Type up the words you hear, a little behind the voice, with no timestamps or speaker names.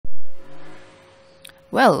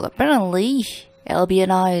Well, apparently LB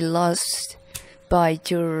and I lost by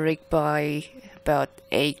Jurek by about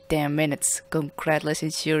 8 damn minutes.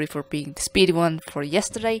 Congratulations, Yuri, for being the speedy one for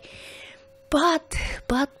yesterday. But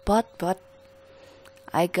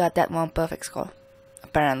I got that one perfect score.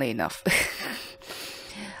 Apparently enough.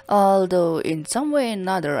 Although in some way or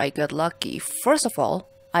another I got lucky. First of all,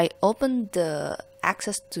 I opened the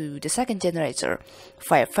access to the second generator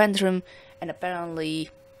via Phantom, and apparently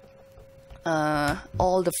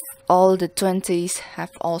all the 20s have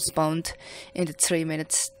all spawned in the 3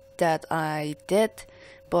 minutes that I did,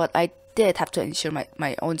 but I did have to ensure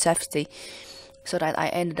my own safety, so that I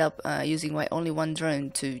ended up using my only one drone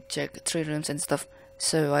to check 3 rooms and stuff.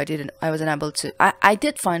 So I wasn't able to. I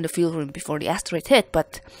did find the fuel room before the asteroid hit,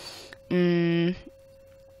 but the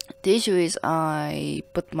issue is I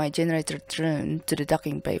put my generator drone to the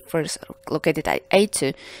docking bay first, located at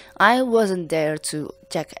A2. I wasn't there to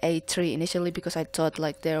check A3 initially because I thought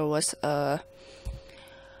like there was a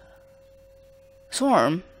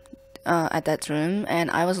swarm at that room, and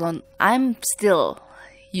I'm still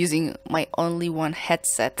using my only one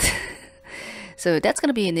headset. So that's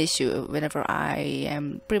gonna be an issue whenever I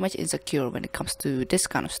am pretty much insecure when it comes to this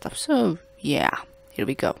kind of stuff. So yeah, here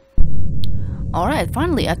we go. Alright,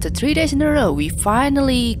 finally, after 3 days in a row, we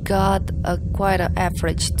finally got quite an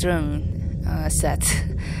average drone set.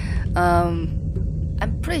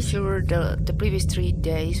 I'm pretty sure the previous 3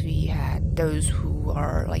 days we had those who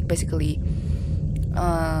are like basically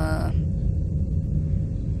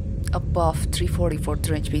above 340 for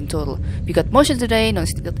drone HP in total. We got motion today, no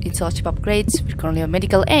install chip upgrades. We're currently on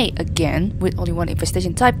medical A again with only one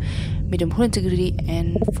infestation type, medium hull integrity,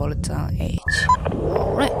 and volatile age.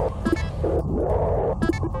 Alright.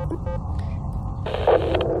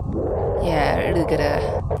 Yeah, I really gotta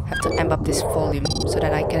have to amp up this volume so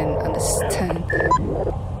that I can understand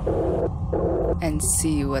and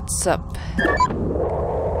see what's up.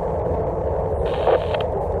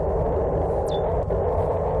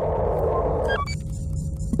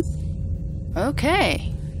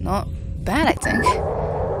 Okay, not bad, I think.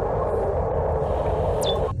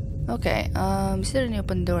 Okay, is there any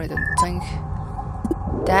open door? I don't think.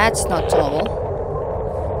 That's not tolerable.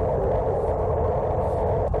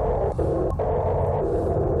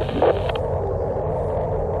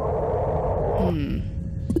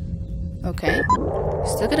 Okay,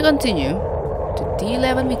 still gonna continue. To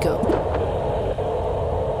D11 we go.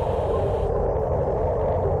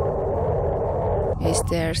 Is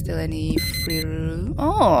there still any free room?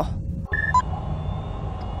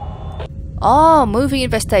 Oh, moving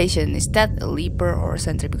infestation. Is that a leaper or a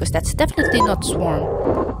sentry? Because that's definitely not swarm.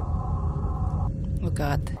 Oh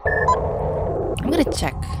god. I'm gonna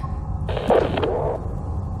check.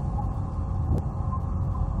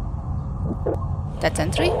 That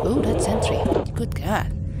sentry? Oh, that sentry. Good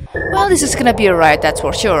god. Well, this is gonna be a riot, that's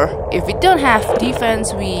for sure. If we don't have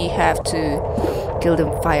defense, we have to kill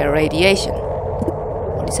them via radiation.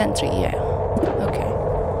 Only sentry, yeah. Okay.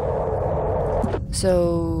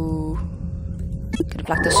 So, gonna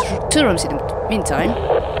flag those 2 rooms in the meantime.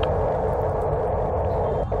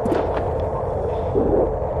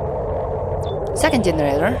 Second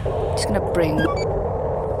generator. Just gonna bring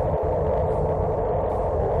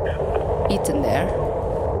Ethan there.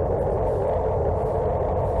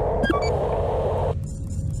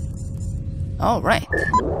 All right.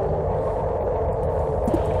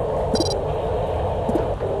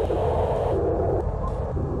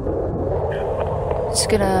 Just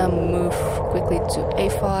gonna move quickly to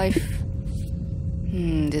A5.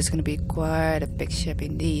 This is gonna be quite a big ship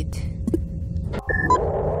indeed.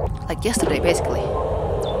 Like yesterday, basically.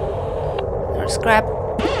 Another scrap.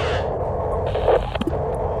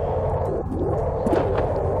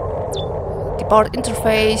 Depart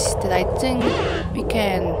interface that I think we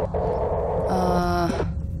can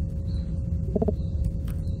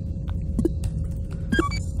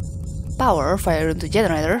power fire into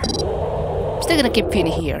generator. Still gonna keep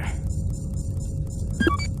Finny here.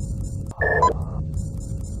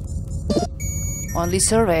 Only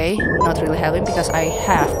survey, not really helping because I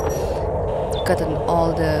have gotten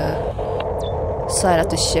all the side of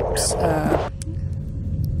the ships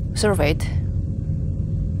surveyed.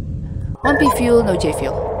 1P fuel, no J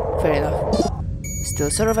fuel. Fair enough.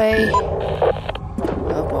 Still survey.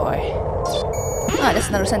 Oh boy. Ah, that's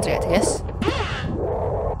another sentry, I guess.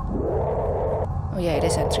 Oh yeah, it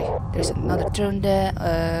is sentry. There's another drone there.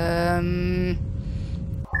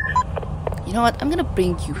 You know what? I'm gonna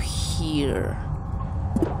bring you here.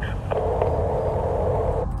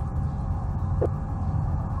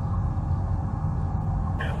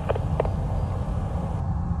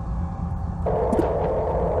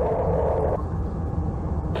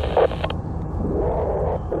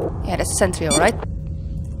 sentry, alright?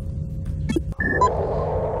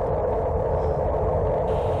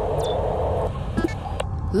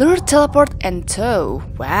 Lure, teleport, and tow.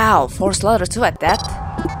 Wow, 4 slaughter too at that.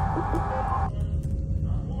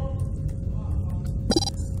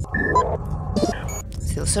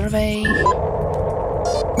 Still survey.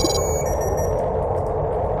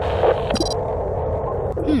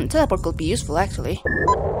 Teleport could be useful actually.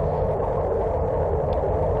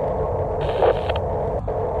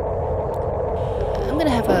 I'm gonna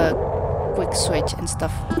have a quick switch and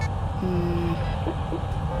stuff.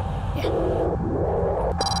 Yeah.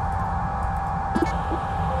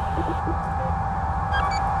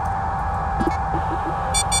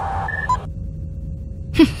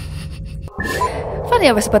 Funny,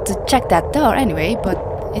 I was about to check that door anyway, but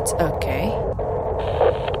it's okay.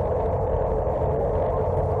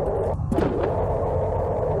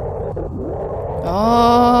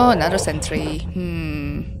 Oh, another sentry.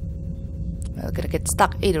 Well, gonna get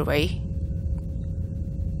stuck either way.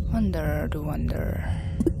 Wonder.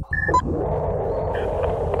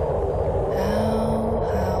 How?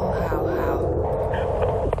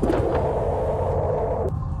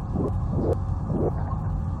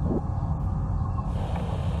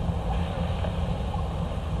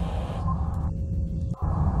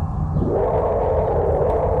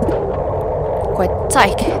 Quite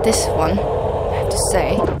tight, this one, I have to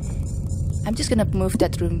say. I'm just gonna move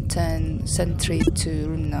that room 10 sentry to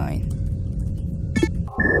room 9.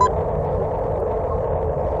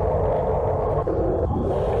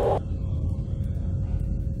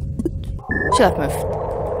 Should have moved,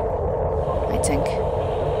 I think.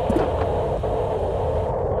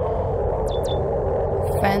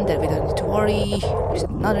 Fan that we don't need to worry. There's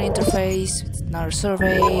another interface, another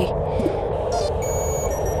survey.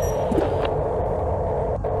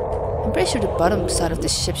 I'm pretty sure the bottom side of the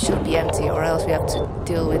ship should be empty, or else we have to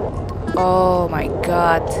deal with... Oh my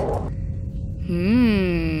god.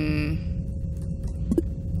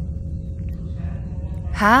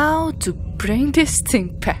 How to bring this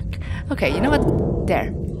thing back? Okay, you know what?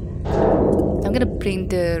 There. I'm gonna bring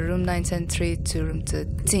the room 9 sentry to room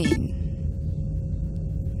 13.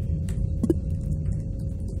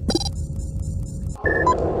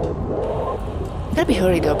 Gotta be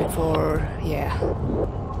hurried though before... yeah.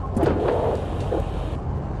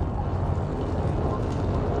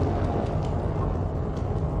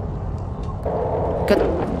 Good.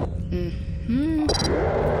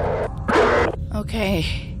 Okay.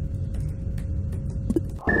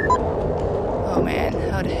 Oh man,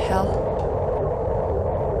 how the hell?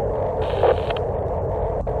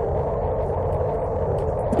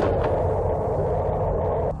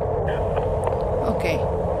 Okay.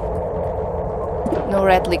 No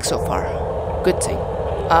red leak so far. Good thing.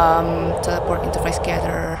 Teleport interface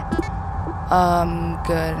gather.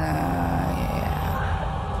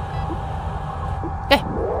 Okay.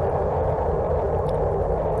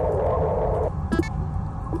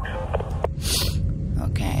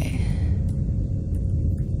 Okay.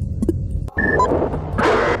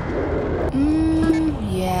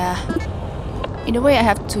 Yeah. In a way, I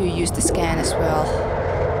have to use the scan as well.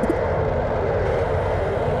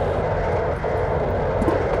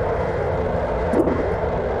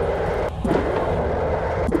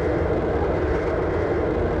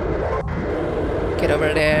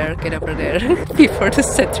 Get over there before the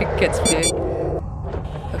sentry gets big.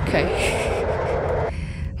 Okay.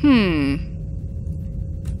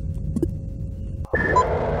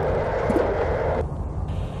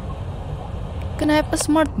 Gonna have a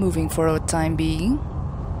smart moving for a time being.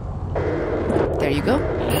 There you go.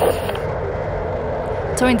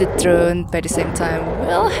 Throwing the drone by the same time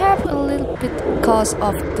will have a little bit cause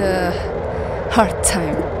of the hard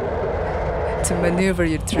time to maneuver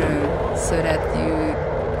your drone so that you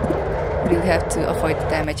really have to avoid the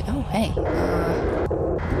damage. Oh, hey.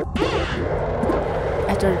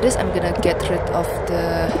 After this, I'm gonna get rid of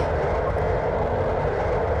the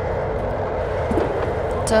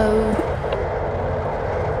tow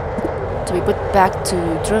to be put back to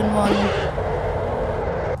drone 1.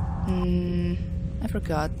 I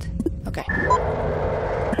forgot. Okay.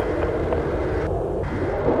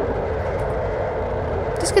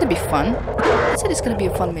 This is gonna be fun. I said it's gonna be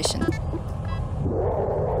a fun mission.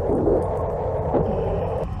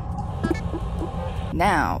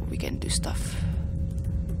 Now we can do stuff.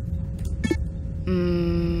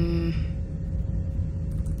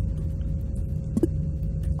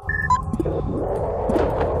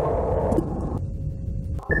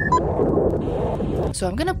 So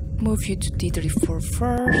I'm gonna move you to D34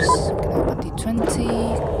 first. I'm gonna open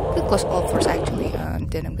D20. We'll close all first actually, and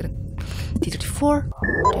then I'm gonna D34.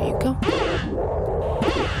 There you go.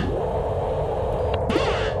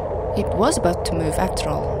 It was about to move after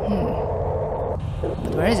all.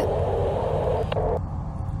 But where is it?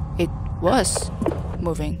 It was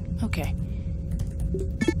moving. Okay.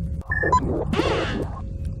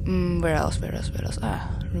 Where else? Ah,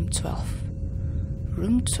 room 12.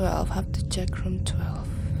 Room 12. Have to check room 12.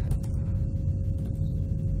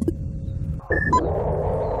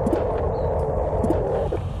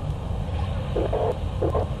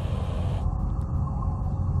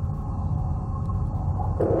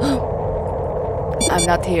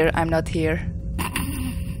 I'm not here.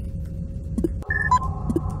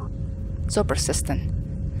 So persistent.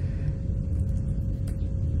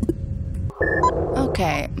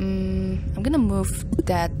 Okay, I'm gonna move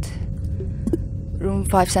that room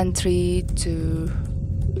 5 sentry to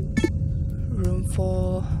room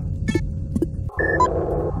 4.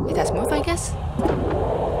 It has moved, I guess?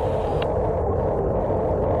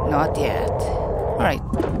 Not yet. Alright.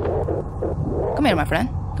 Come here, my friend.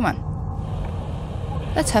 Come on.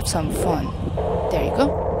 Let's have some fun. There you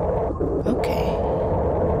go. Okay.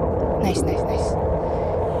 Nice. I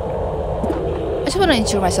just want to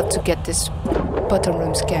ensure myself to get this bottom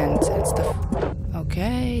room scanned and stuff.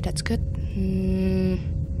 Okay, that's good.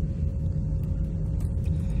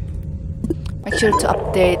 Make sure to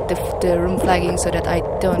update the room flagging so that I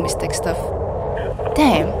don't mistake stuff.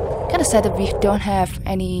 Damn, kinda sad that we don't have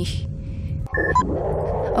any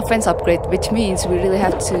offense upgrade, which means we really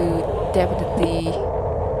have to definitely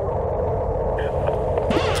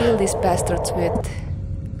kill these bastards with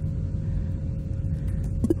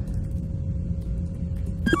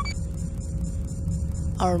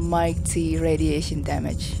our mighty radiation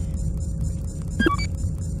damage.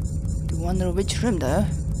 Do wonder which room though.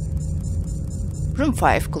 Room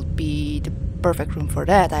 5 could be the perfect room for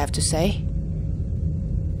that, I have to say.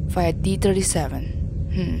 Via D37.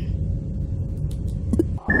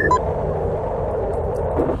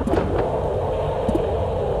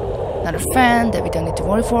 Another fan that we don't need to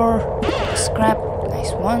worry for. Scrap,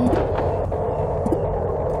 nice one.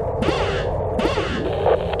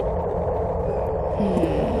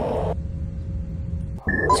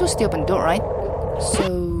 This was the open door, right? So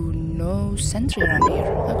no sentry around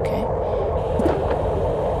here. Okay.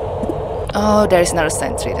 Oh, there is another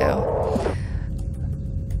sentry though.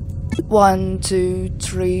 1, 2,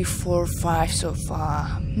 3, 4, 5 so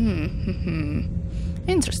far.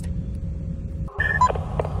 Interesting.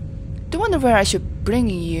 Do wonder where I should bring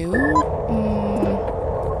you.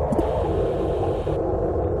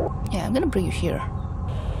 Yeah, I'm gonna bring you here.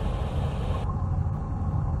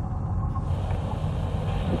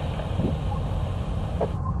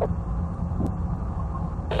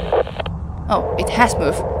 Oh, it has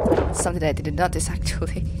moved. Something that I didn't notice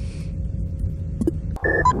actually.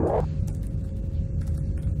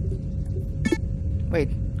 Wait,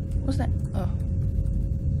 what's that? Oh.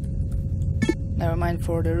 Never mind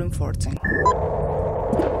for the room 4 thing.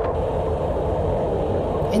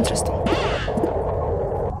 Interesting.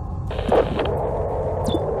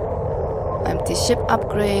 Empty ship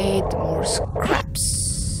upgrade, more scraps.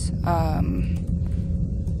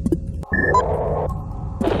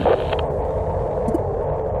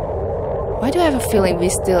 Why do I have a feeling we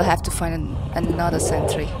still have to find another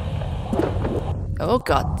sentry? Oh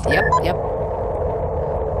god, yep.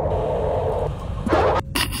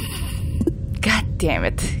 God damn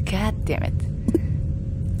it.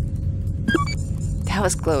 That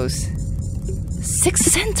was close. 6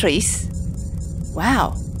 sentries?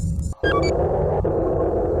 Wow.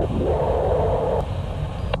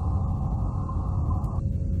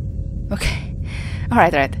 Okay.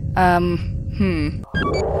 Alright.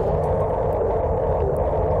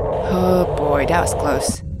 Oh boy, that was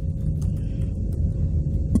close.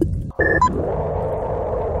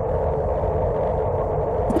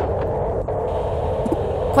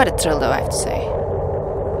 Quite a thrill though, I have to say.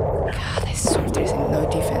 God, I swear there's no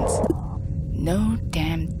defense. No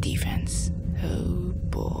damn defense. Oh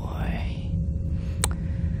boy.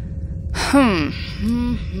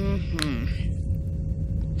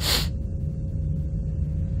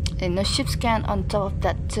 And no ship scan on top of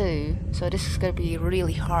that too, so this is gonna be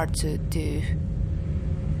really hard to do.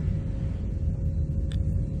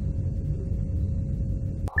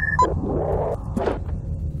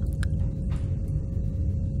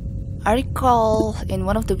 I recall in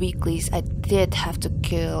one of the weeklies I did have to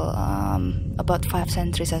kill about 5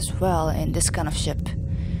 sentries as well in this kind of ship,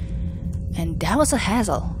 and that was a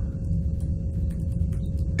hassle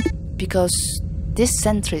because these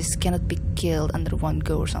sentries cannot be killed under one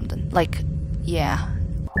go or something. Like, yeah,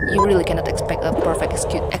 you really cannot expect a perfect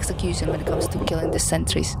execution when it comes to killing the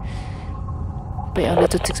sentries by only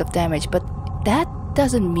 2 ticks of damage, but that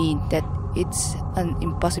doesn't mean that it's an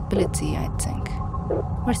impossibility, I think.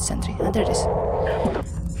 Where's the sentry? Ah, there it is.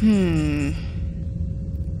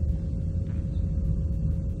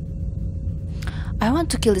 I want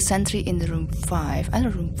to kill the sentry in the room 5. Either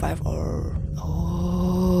room 5 or...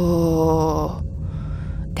 Oh,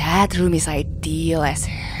 that room is ideal as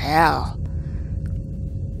hell.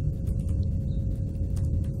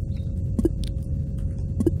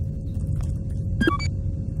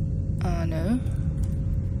 No.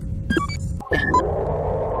 Yeah.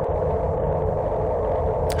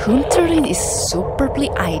 Room 13 is superbly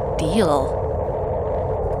ideal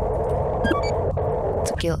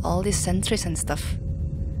to kill all these sentries and stuff.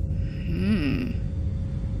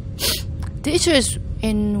 The issue is,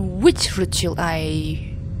 in which route should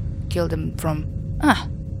I kill them from?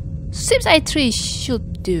 Seems I3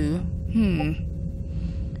 should do.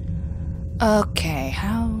 Okay,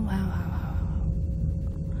 how?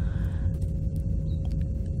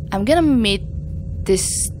 I'm gonna meet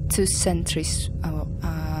these 2 sentries.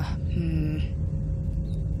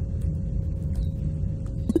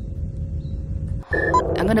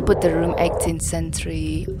 I'm gonna put the room 18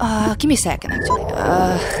 sentry. Give me a second, actually.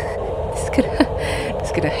 It's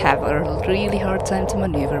gonna have a really hard time to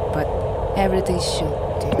maneuver, but everything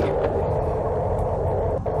should do.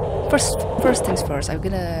 First things first. I'm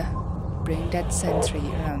gonna bring that sentry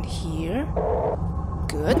around here.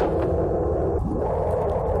 Good.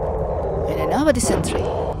 And then how about the sentry?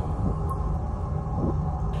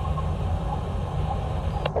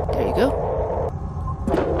 There you go.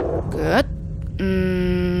 Good.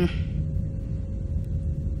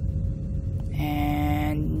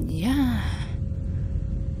 And yeah.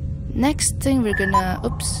 Next thing we're gonna...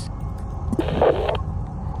 Oops.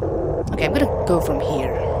 Okay, I'm gonna go from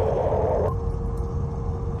here.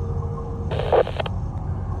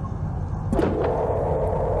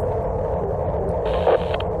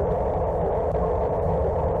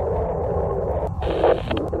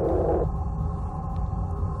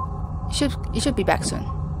 It should be back soon.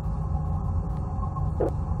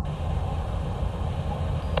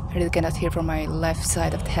 I really cannot hear from my left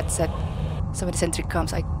side of the headset. So when the sentry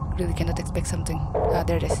comes, I really cannot expect something.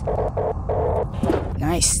 There it is.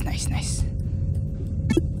 Nice.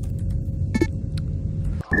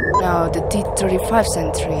 Now the D35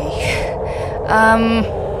 sentry.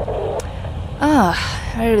 I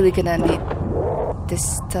really gonna need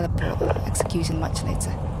this teleport execution much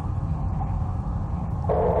later.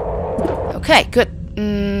 Okay, good.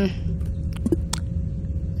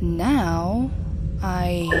 Now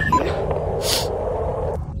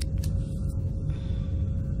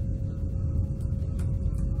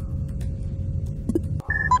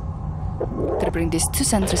gotta bring these 2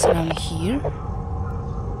 sentries around here.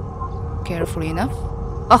 Carefully enough.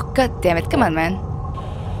 Oh, god damn it, come on, man.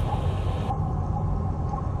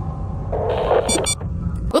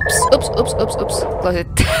 Oops. Close it.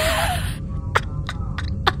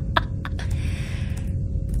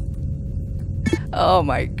 Oh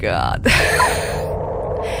my god.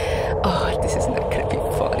 Oh, this is not gonna be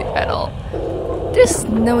funny at all. There's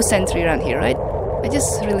no sentry around here, right? I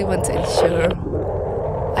just really want to ensure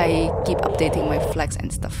I keep updating my flags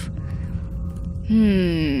and stuff.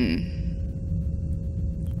 And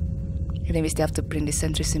then we still have to bring the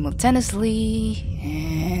sentry simultaneously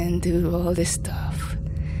and do all this stuff.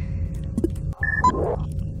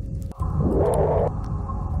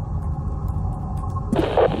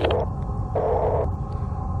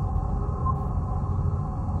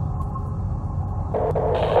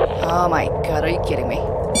 Oh my god, are you kidding me?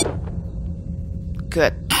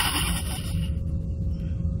 Good.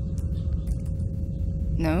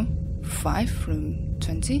 No. 5, room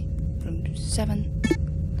 20, room 7,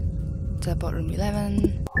 teleport room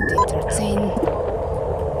 11, D13.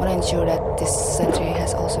 Wanna ensure that this sentry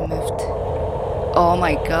has also moved. Oh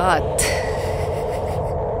my god.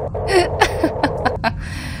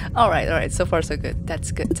 Alright, so far so good.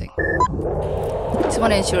 That's a good thing. Just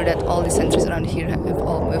want to ensure that all the sentries around here have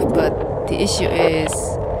all moved, but the issue is,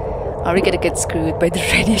 are we gonna get screwed by the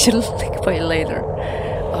radiation leak by later?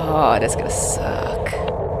 Oh, that's gonna suck.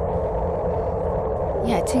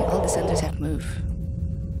 Yeah, I think all the sentries have moved.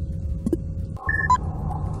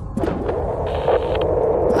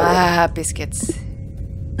 Biscuits.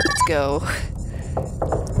 Let's go.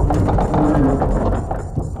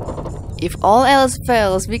 If all else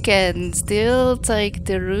fails, we can still take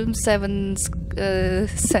the room 7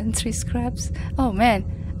 sentry scraps. Oh man,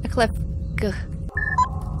 I clap.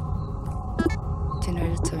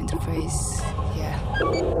 Generator interface. Yeah.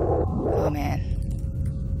 Oh man.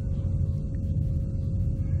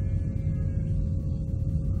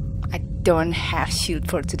 I don't have shield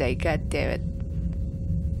for today. God damn it.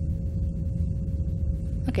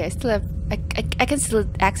 Okay, I still have. I can still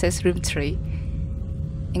access room 3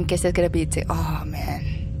 in case there's gonna be. Oh man.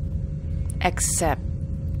 Except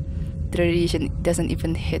the radiation doesn't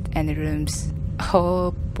even hit any rooms.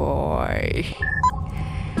 Oh boy.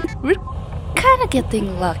 We're kind of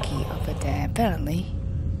getting lucky over there, apparently.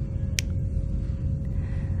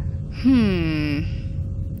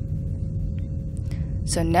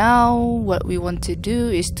 So now what we want to do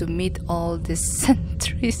is to meet all the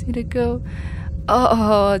sentries in a go.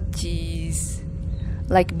 Oh jeez.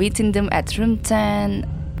 Like beating them at room 10,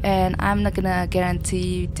 and I'm not gonna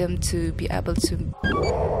guarantee them to be able to.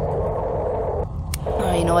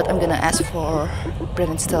 You know what? I'm gonna ask for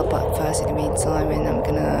Brennan's teleport first in the meantime, and I'm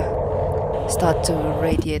gonna start to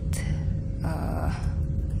radiate. No,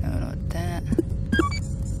 not that.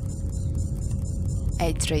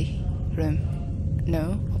 A3 room.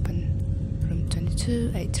 No, open room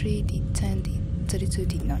 22, A3, D10, D32,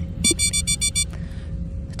 D9.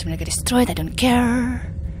 But when I get destroyed, I don't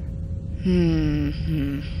care.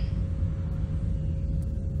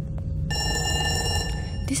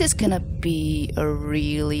 This is gonna be a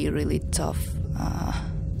really tough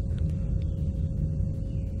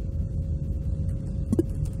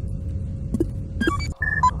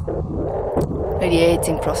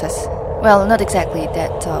radiating process. Well, not exactly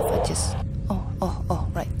that tough. I just oh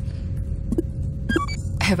right.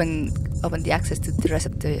 I haven't opened the access to the rest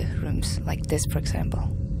of the rooms, like this, for example.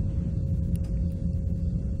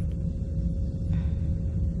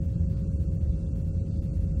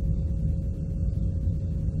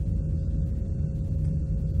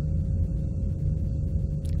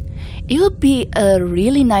 It would be a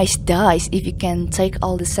really nice dice if you can take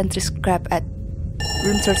all the sentry scrap at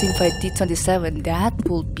room 13 by D27. That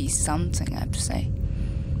would be something, I have to say.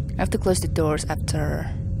 I have to close the doors after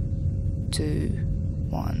 2,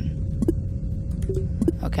 1.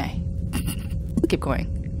 Okay. Keep going.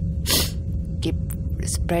 Keep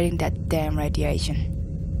spreading that damn radiation.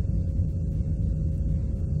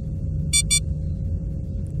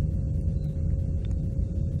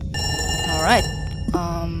 Alright.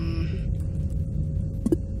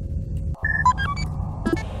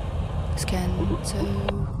 Scan to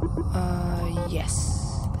yes,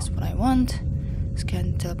 that's what I want.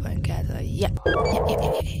 Scan, teleport, and gather. Yeah.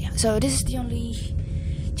 So this is the only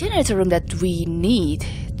generator room that we need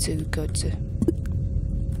to go to.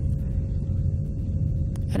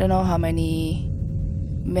 I don't know how many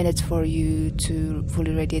minutes for you to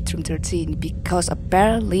fully radiate room 13, because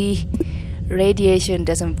apparently radiation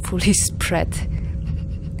doesn't fully spread.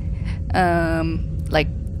 Like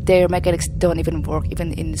their mechanics don't even work.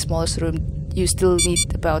 Even in the smallest room, you still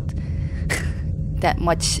need about that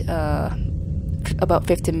much, about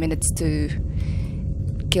 15 minutes to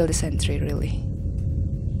kill the sentry, really.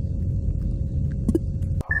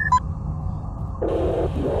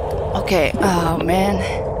 Okay, oh man,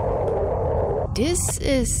 this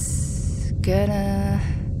is gonna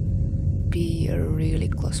be a really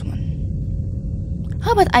close one.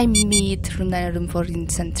 How about I meet room 9 and room 14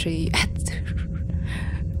 sentry at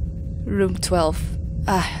room 12?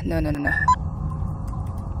 No. I'm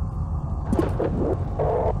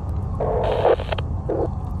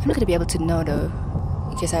not gonna be able to know though,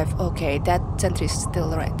 because I've. Okay, that sentry is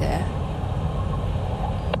still right there.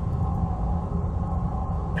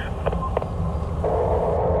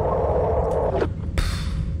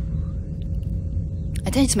 I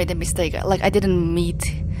just made a mistake. Like, I didn't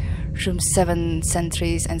meet room 7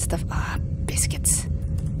 sentries and stuff. Biscuits.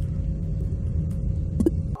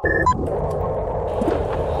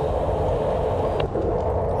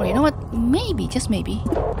 Or you know what? Maybe, just maybe.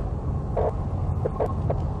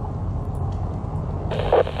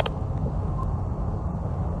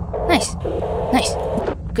 Nice.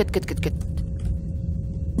 Good.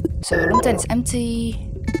 So room 10 is empty.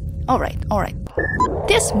 Alright.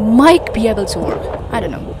 This might be able to work. I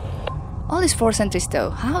don't know. All these 4 sentries though,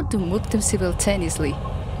 how to move them simultaneously?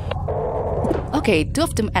 Okay, 2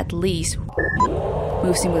 of them at least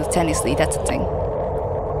move simultaneously, that's the thing.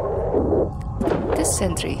 This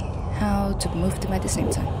sentry, how to move them at the same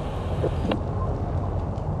time?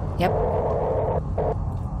 Yep.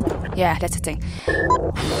 Yeah, that's the thing.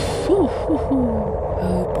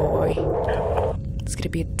 Oh boy. It's gonna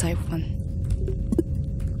be a tight one.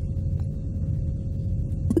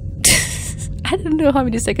 I don't know how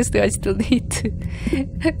many seconds do I still need to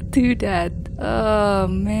do that. Oh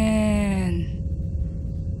man.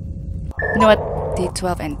 You know what?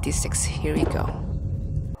 D12 and D6. Here we go.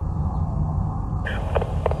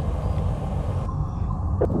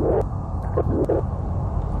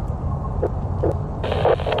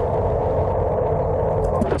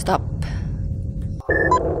 Stop.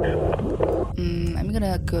 I'm gonna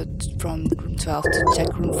gonna go from room 12 to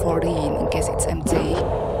check room 14 in case it's empty.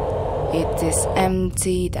 It is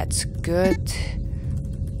empty, that's good.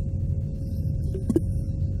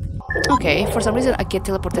 Okay, for some reason I get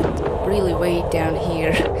teleported really way down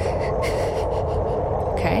here.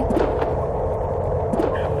 Okay.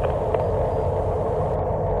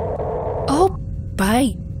 Oh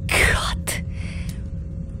my god!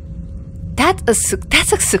 That's a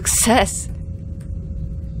success!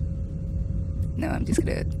 No, I'm just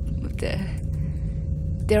gonna move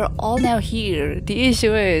they're all now here. The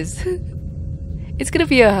issue is it's gonna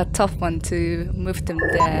be a tough one to move them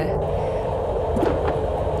there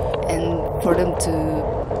and for them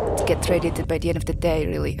to get radiated by the end of the day,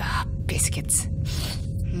 really. Ah, biscuits.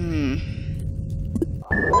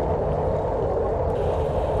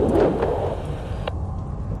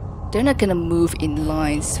 They're not gonna move in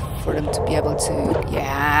lines for them to be able to...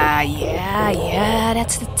 Yeah,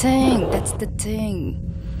 that's the thing.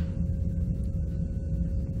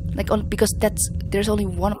 Like, because there's only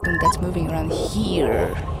one of them that's moving around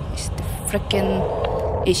here. It's the frickin'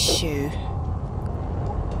 issue.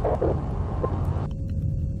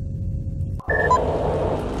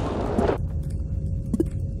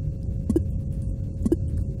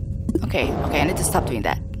 Okay, I need to stop doing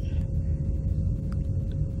that.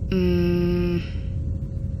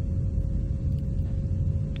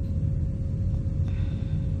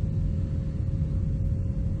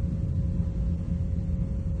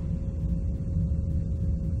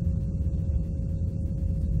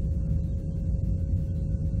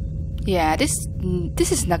 Yeah, this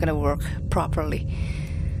is not gonna work properly.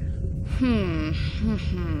 You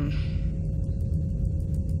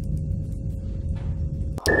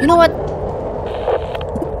know what?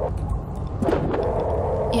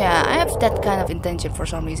 Yeah, I have that kind of intention for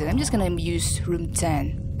some reason. I'm just gonna use room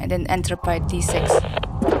 10 and then enter by D6.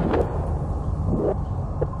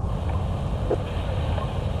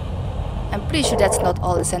 I'm pretty sure that's not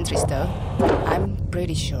all the sentries though. I'm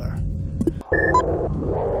pretty sure.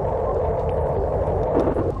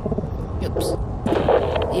 Oops.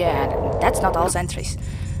 Yeah, that's not all sentries.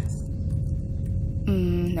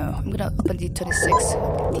 No, I'm gonna open D26,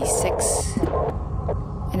 D6,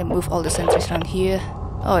 and then move all the sentries around here.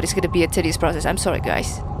 Oh, this is gonna be a tedious process. I'm sorry,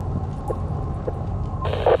 guys.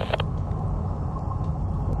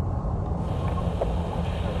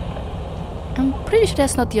 I'm pretty sure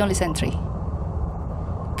that's not the only sentry.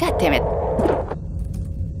 God damn it.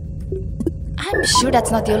 I'm sure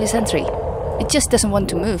that's not the only sentry. It just doesn't want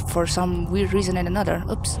to move for some weird reason and another.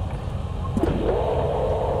 Oops.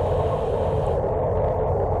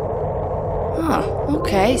 Oh,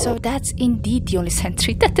 okay, so that's indeed the only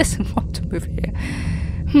sentry that doesn't want to move here.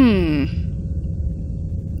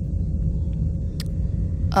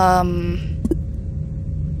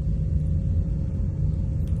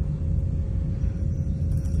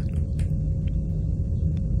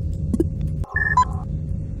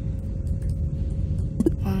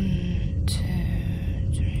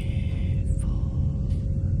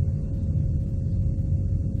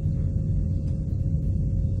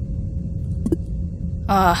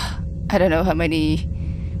 I don't know how many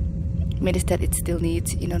minutes that it still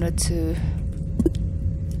needs in order to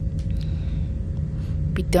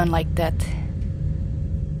be done like that.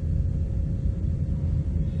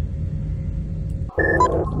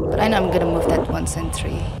 But I know I'm gonna move that one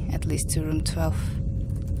sentry at least to room 12.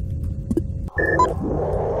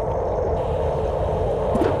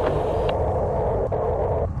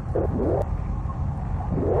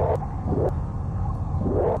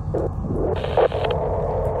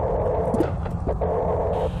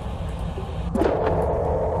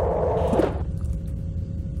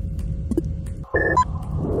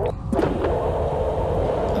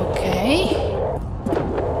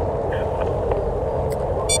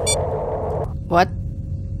 What?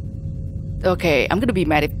 Okay, I'm gonna be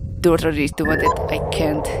mad if Daughter is the one that I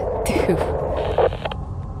can't do.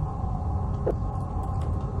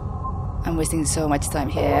 I'm wasting so much time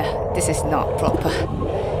here. This is not proper.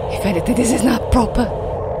 If anything, this is not proper.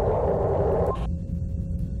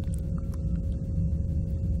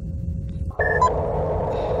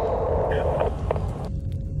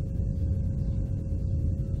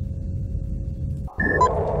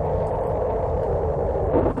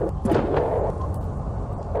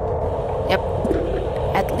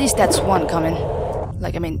 At least that's one common.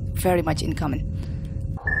 Like, I mean, very much in common.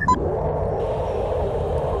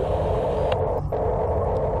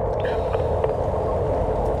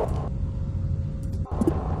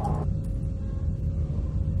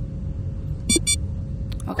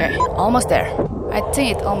 Okay, almost there. I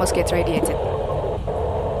think it almost gets radiated.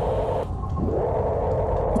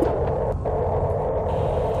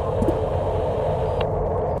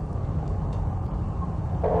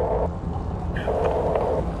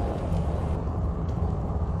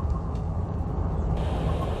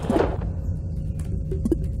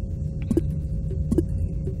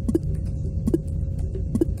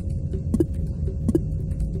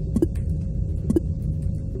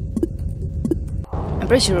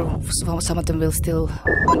 pretty sure some of them will still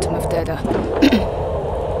want to move there though.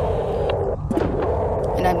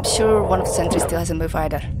 And I'm sure one of the sentries still hasn't moved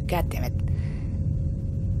either. God damn it.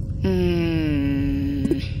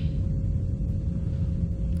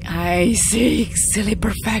 I seek silly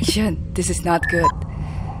perfection. This is not good.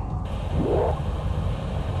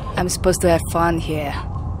 I'm supposed to have fun here.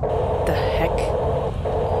 The heck?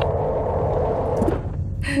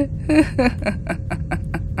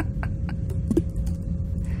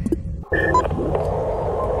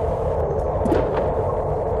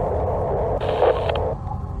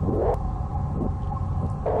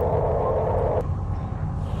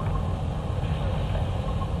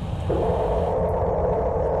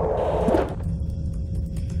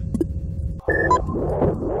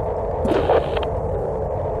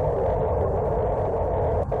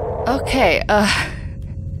 Okay,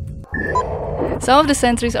 some of the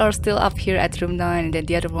sentries are still up here at room 9 and then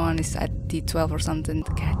the other one is at D12 or something.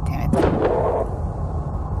 God damn it.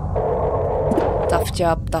 Tough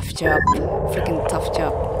job, freaking tough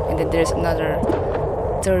job. And then there's another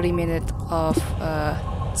 30 minutes of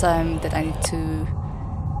time that I need to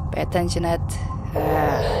pay attention at.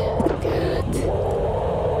 God.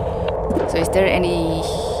 So is there any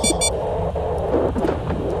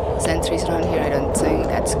sentries around here? I don't think.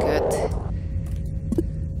 That's good.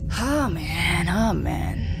 Oh man, oh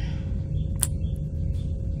man.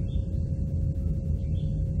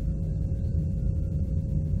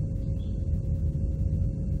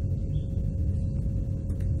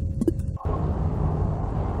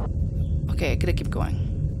 Okay, I gotta keep going.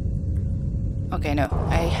 Okay, no,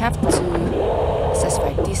 I have to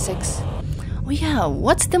satisfy D6. Oh yeah,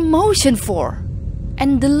 what's the motion for?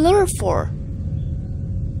 And the lure for?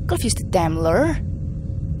 Could've used the damn lure.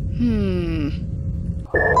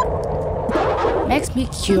 Makes me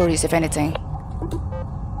curious, if anything.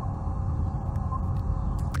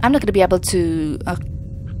 I'm not gonna be able to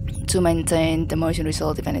maintain the motion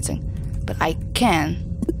result, if anything, but I can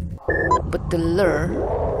put the lure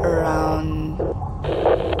around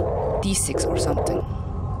D6 or something,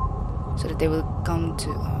 so that they will come to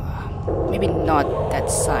maybe not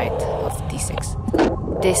that side of D6,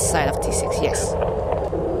 this side of D6, yes.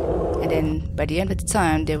 And then by the end of the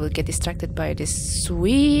time, they will get distracted by this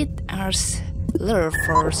sweet arse lure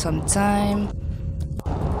for some time.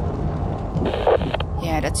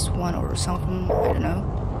 Yeah, that's one or something, I don't know.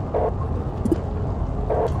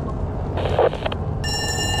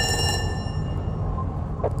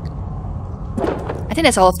 I think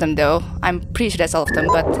that's all of them though. I'm pretty sure that's all of them,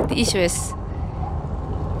 but the issue is...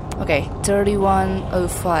 Okay,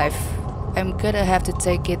 31:05. I'm gonna have to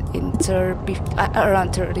take it in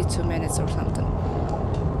around 32 minutes or something.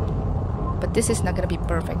 But this is not gonna be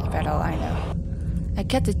perfect at all, I know. I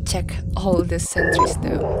got to check all the sentries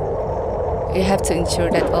though. You have to ensure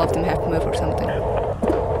that all of them have moved or something.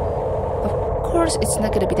 Of course, it's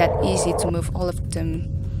not gonna be that easy to move all of them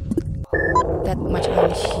that much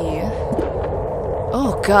around here.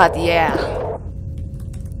 Oh god, yeah.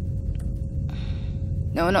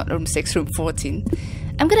 No, not room 6, room 14.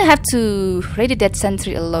 I'm gonna have to raid that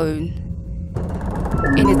sentry alone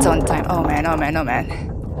in its own time. Oh man, oh man, oh man.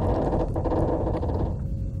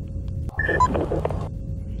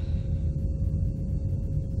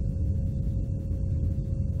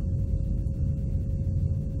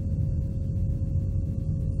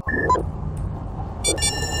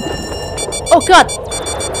 Oh god!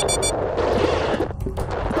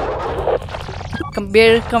 Come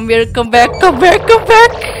here, come here, come back, come back, come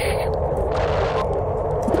back!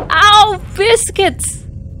 Ow! Biscuits!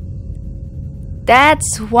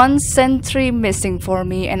 That's one sentry missing for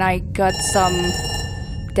me, and I got some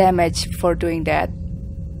damage for doing that.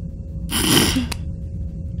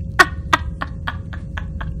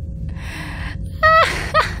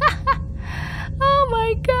 Oh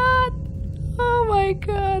my god! Oh my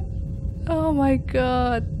god! Oh my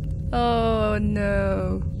god! Oh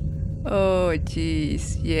no! Oh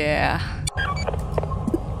jeez, yeah.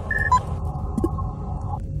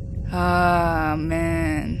 Ah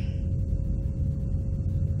man.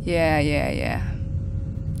 Yeah.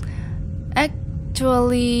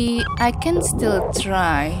 Actually, I can still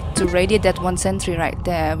try to radiate that one sentry right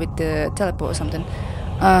there with the teleport or something.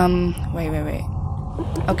 Wait.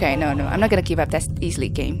 Okay, no, I'm not gonna give up that easily,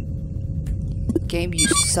 game. Game, you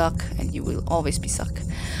suck, and you will always be suck.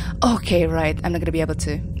 Okay, right, I'm not gonna be able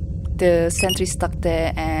to. The sentry's stuck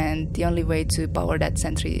there, and the only way to power that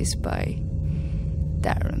sentry is by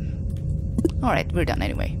that room. Alright, we're done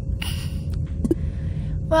anyway.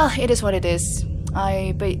 Well, it is what it is.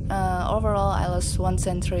 Overall, I lost one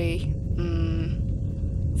sentry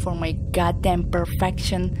for my goddamn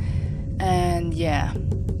perfection, and yeah.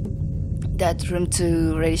 that room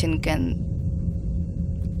 2 radiation can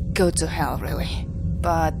go to hell, really.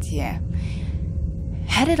 But yeah,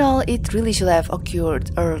 had it all, it really should have occurred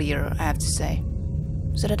earlier, I have to say,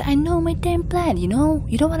 so that I know my damn plan, you know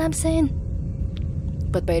what I'm saying?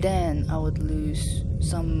 But by then I would lose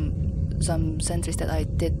some sentries that I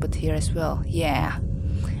did put here as well. Yeah,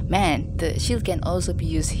 man, the shield can also be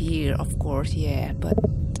used here, of course. Yeah, but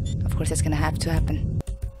of course that's gonna have to happen.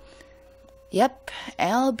 Yep,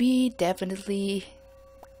 LB definitely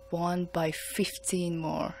won by 15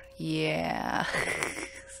 more. Yeah.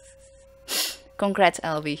 Congrats,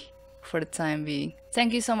 LB, for the time being.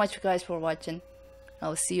 Thank you so much, guys, for watching.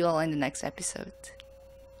 I'll see you all in the next episode.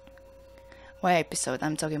 Why episode?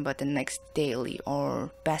 I'm talking about the next daily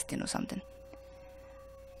or bastion or something.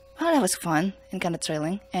 Well, that was fun and kind of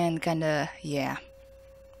thrilling and kind of yeah.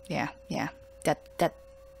 That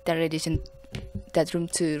radiation, that room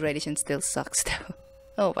 2 radiation still sucks though.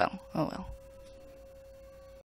 Oh well.